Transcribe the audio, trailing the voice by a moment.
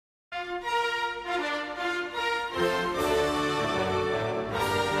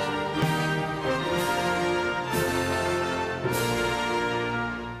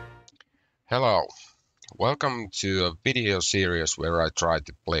Hello, welcome to a video series where I try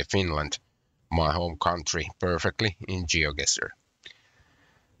to play Finland, my home country, perfectly in GeoGuessr.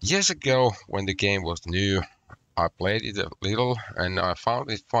 Years ago, when the game was new, I played it a little and I found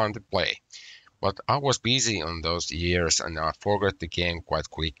it fun to play. But I was busy on those years and I forgot the game quite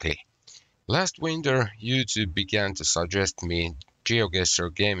quickly. Last winter, YouTube began to suggest me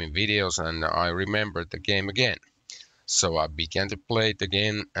GeoGuessr gaming videos and I remembered the game again. So I began to play it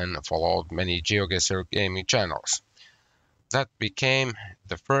again and followed many GeoGuessr gaming channels. That became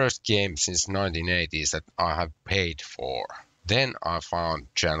the first game since 1980s that I have paid for. Then I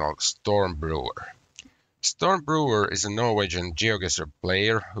found channel Stormbrewer. Stormbrewer is a Norwegian GeoGuessr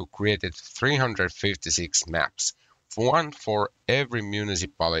player who created 356 maps, one for every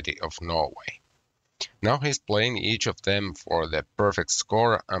municipality of Norway. Now he's playing each of them for the perfect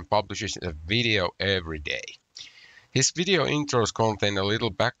score and publishes a video every day. His video intros contain a little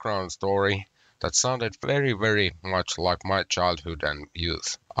background story that sounded very much like my childhood and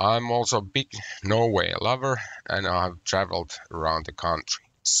youth. I'm also a big Norway lover and I have traveled around the country,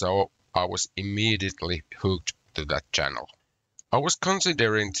 so I was immediately hooked to that channel. I was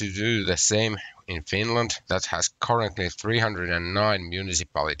considering to do the same in Finland that has currently 309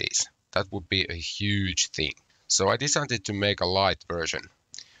 municipalities. That would be a huge thing. So I decided to make a light version.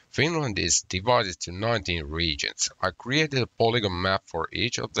 Finland is divided to 19 regions. I created a polygon map for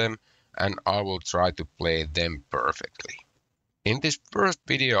each of them and I will try to play them perfectly. In this first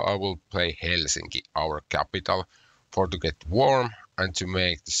video I will play Helsinki, our capital, for to get warm and to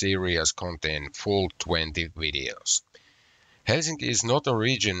make the series contain full 20 videos. Helsinki is not a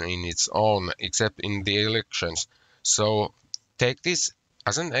region in its own except in the elections, so take this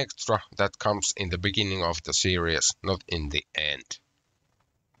as an extra that comes in the beginning of the series, not in the end.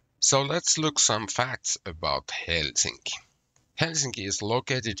 So let's look some facts about Helsinki. Helsinki is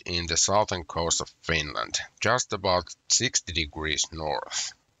located in the southern coast of Finland, just about 60 degrees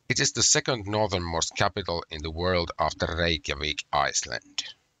north. It is the second northernmost capital in the world after Reykjavik, Iceland.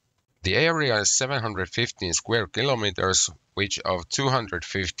 The area is 715 square kilometers, which of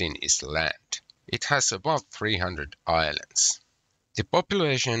 215 is land. It has about 300 islands. The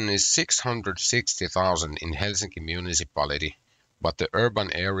population is 660,000 in Helsinki municipality, but the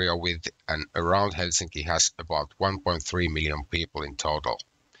urban area with and around Helsinki has about 1.3 million people in total.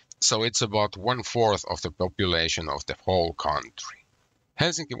 So it's about 1/4 of the population of the whole country.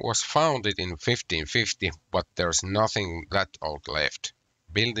 Helsinki was founded in 1550, but there's nothing that old left,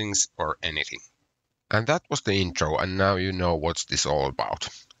 buildings or anything. And that was the intro, and now you know what's this all about.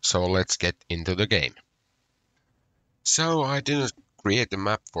 So let's get into the game. So I didn't create a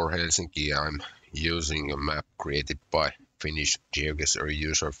map for Helsinki. I'm using a map created by Finnish GeoGuessr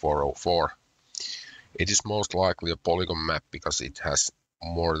user 404. It is most likely a polygon map because it has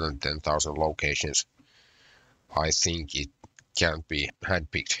more than 10,000 locations. I think it can't be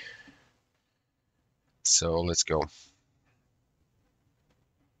handpicked. So let's go.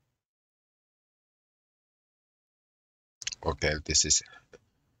 Okay, this is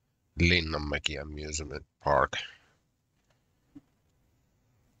Linnanmäki Amusement Park.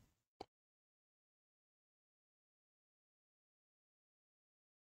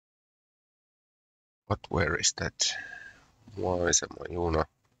 But where is that? Maisema-juna.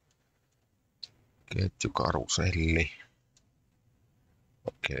 Ketjukaruselli.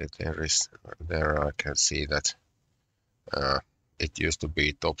 Okay, there I can see that it used to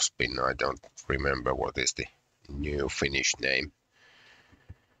be Topspin. I don't remember what is the new Finnish name,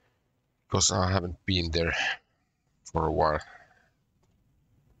 because I haven't been there for a while.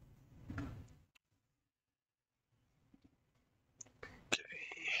 Okay,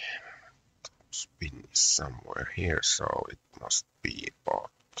 Topspin is somewhere here, so it must be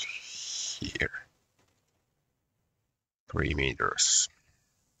about here. 3 meters.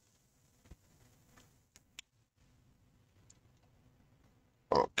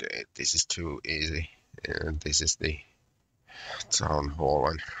 Okay, this is too easy. And this is the town hall,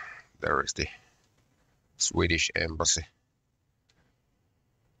 and there is the Swedish embassy.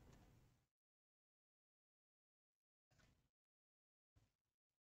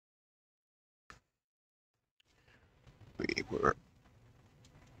 We were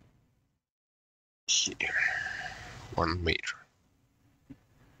here. 1 meter.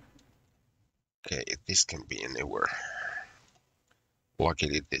 Okay, this can be anywhere.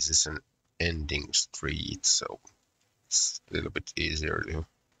 Luckily, this is an ending street, so it's a little bit easier to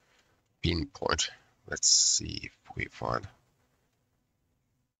pinpoint. Let's see if we find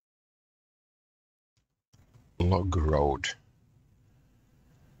log road.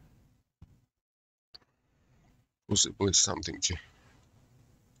 Possibly something to...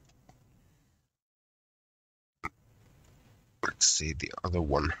 Let's see the other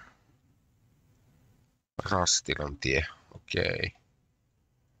one. Rastilantie. Okay.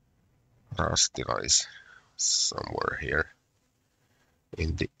 Rastila is somewhere here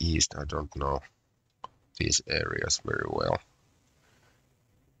in the east. I don't know these areas very well.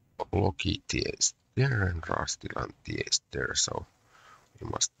 Lokitie is there and Rastilantie is there, so we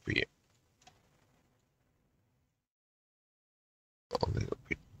must be a little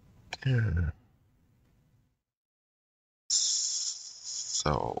bit there.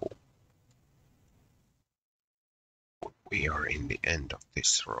 So we are in the end of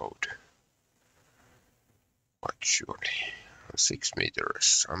this road. Quite surely. 6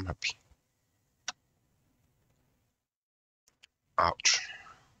 meters. I'm happy. Ouch.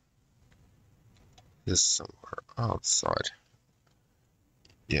 This is somewhere outside.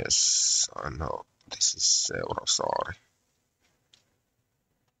 Yes, I know. This is Seurasaari.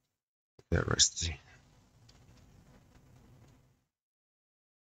 There is the...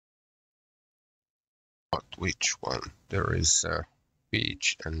 But which one? There is a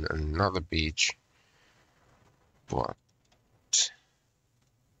beach and another beach. But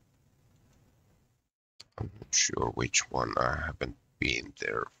I'm not sure which one. I haven't been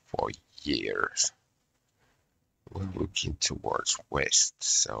there for years. We're looking towards west,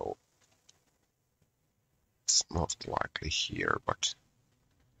 so it's most likely here, but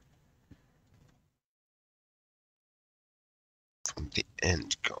from the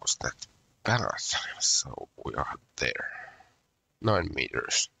end goes that path, so we are there. 9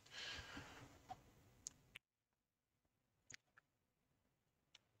 meters.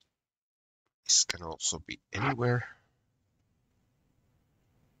 This can also be anywhere.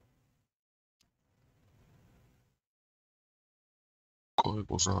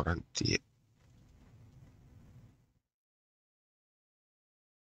 Koivusaaren tie.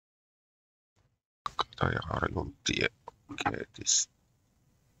 Katajaharjun tie. Okay, this.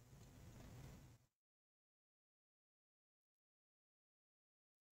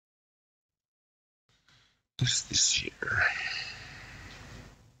 This here.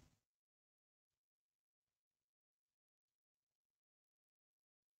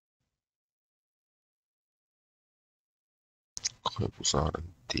 Koivusaaren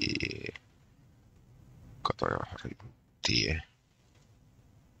tie. Katajaharjun tie.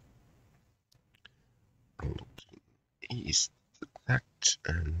 Looking east that,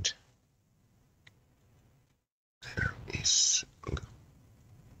 and there is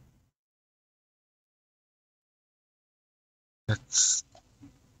that's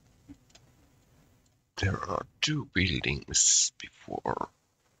there are 2 buildings before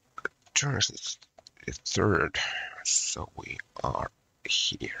turns the third, so we are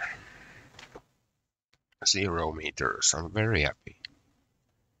here. 0 meters. I'm very happy.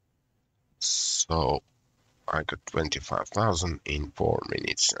 So I got 25,000 in 4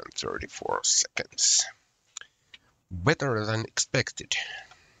 minutes and 34 seconds. Better than expected.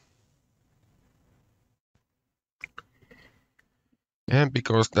 And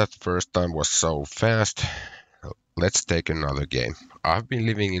because that first time was so fast, let's take another game. I've been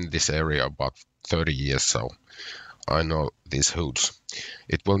living in this area about 30 years, so I know these hoods.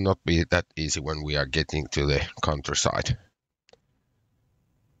 It will not be that easy when we are getting to the countryside.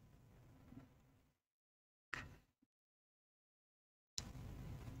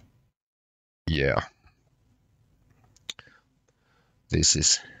 Yeah. This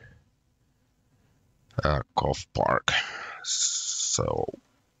is a golf park. So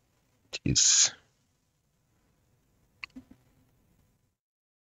it is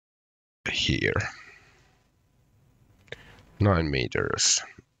here. 9 meters.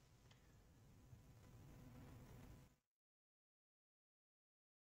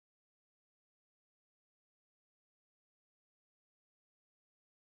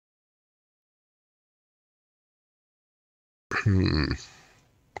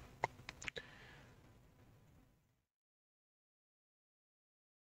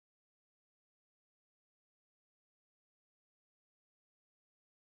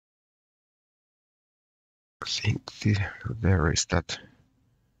 I think there is that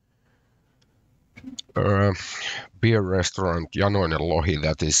beer restaurant Janoinen Lohi,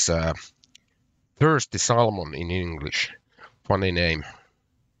 that is Thirsty Salmon in English. Funny name.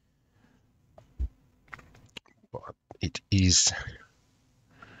 But it is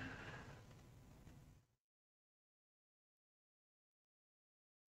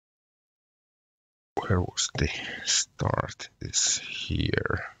where was the start? Is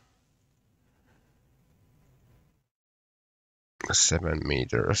here. 7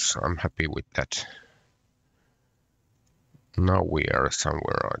 meters. I'm happy with that. Now we are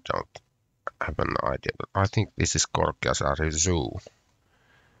somewhere I don't have an idea. I think this is GeoGuessr Zoo.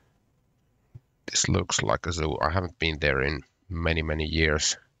 This looks like a zoo. I haven't been there in many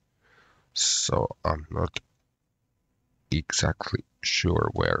years, so I'm not exactly sure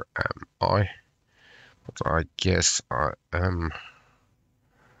where am I. But I guess I am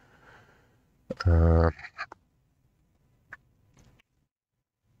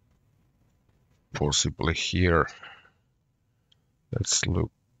possibly here. Let's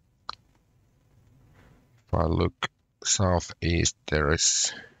look. If I look southeast, there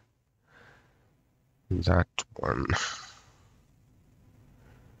is that one.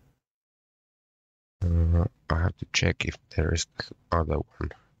 I have to check if there is the other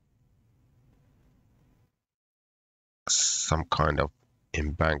one. Some kind of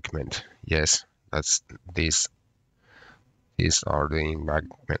embankment. Yes, that's these. These are the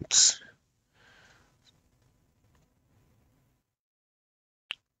embankments.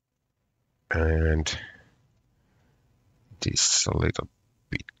 And it is a little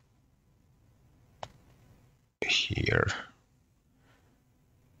bit here.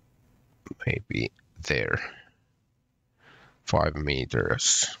 Maybe there. 5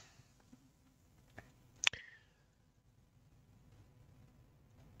 meters.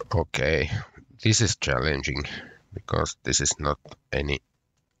 Okay, this is challenging because this is not any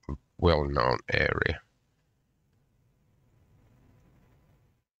well-known area.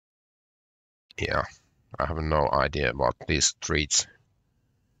 Yeah, I have no idea about these streets.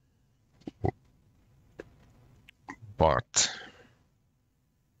 But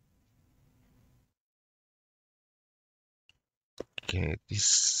okay,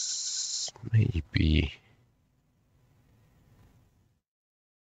 this may be.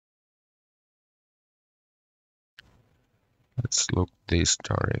 Let's look this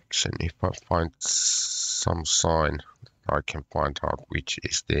direction. If I find some sign, I can find out which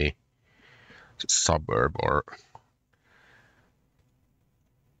is the suburb, or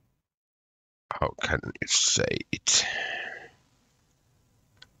how can you say it?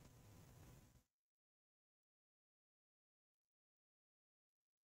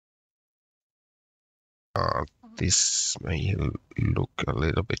 This may look a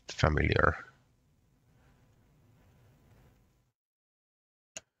little bit familiar.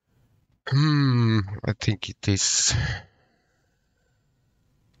 I think it is.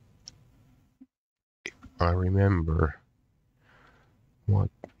 If I remember what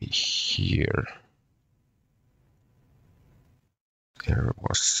we hear. There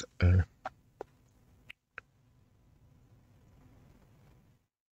was a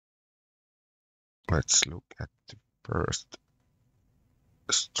let's look at the first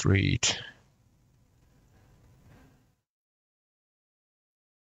street.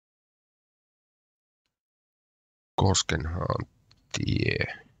 Koskenhantie.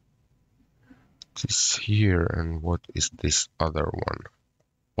 This here, and what is this other one?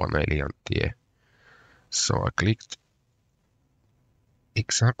 Vaneliantie. So I clicked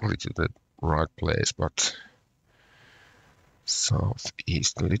exactly to the right place, but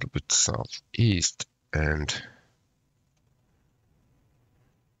southeast, a little bit southeast, and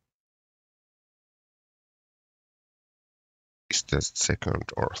is the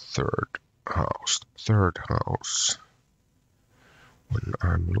second or third house? Third house. When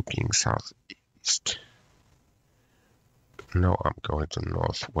I'm looking southeast. No, I'm going to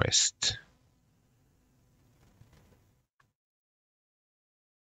northwest.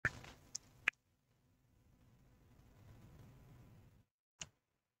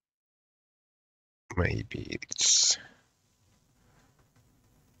 Maybe it's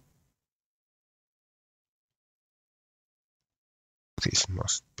this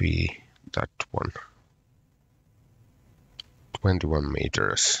must be that one. 21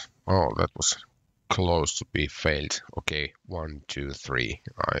 meters. Oh, that was close to be failed. Okay, 1, 2, 3.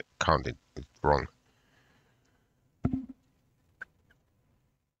 I counted it wrong.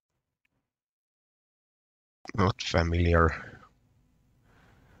 Not familiar.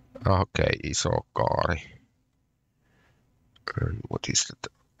 Okay, Isokaari. And what is the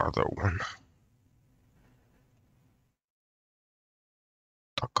other one?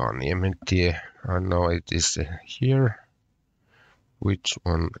 Takaniementie. I know it is here. Which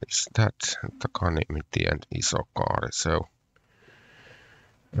one is that? Takaniementie and Isokaari. So,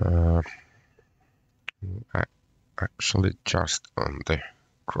 actually just on the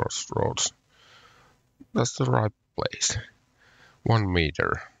crossroads. That's the right place. 1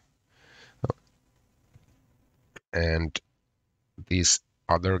 meter. And this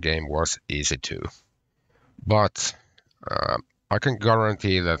other game was easy too. But I can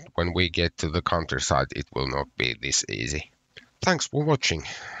guarantee that when we get to the countryside, it will not be this easy. Thanks for watching.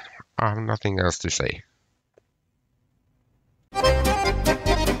 I have nothing else to say.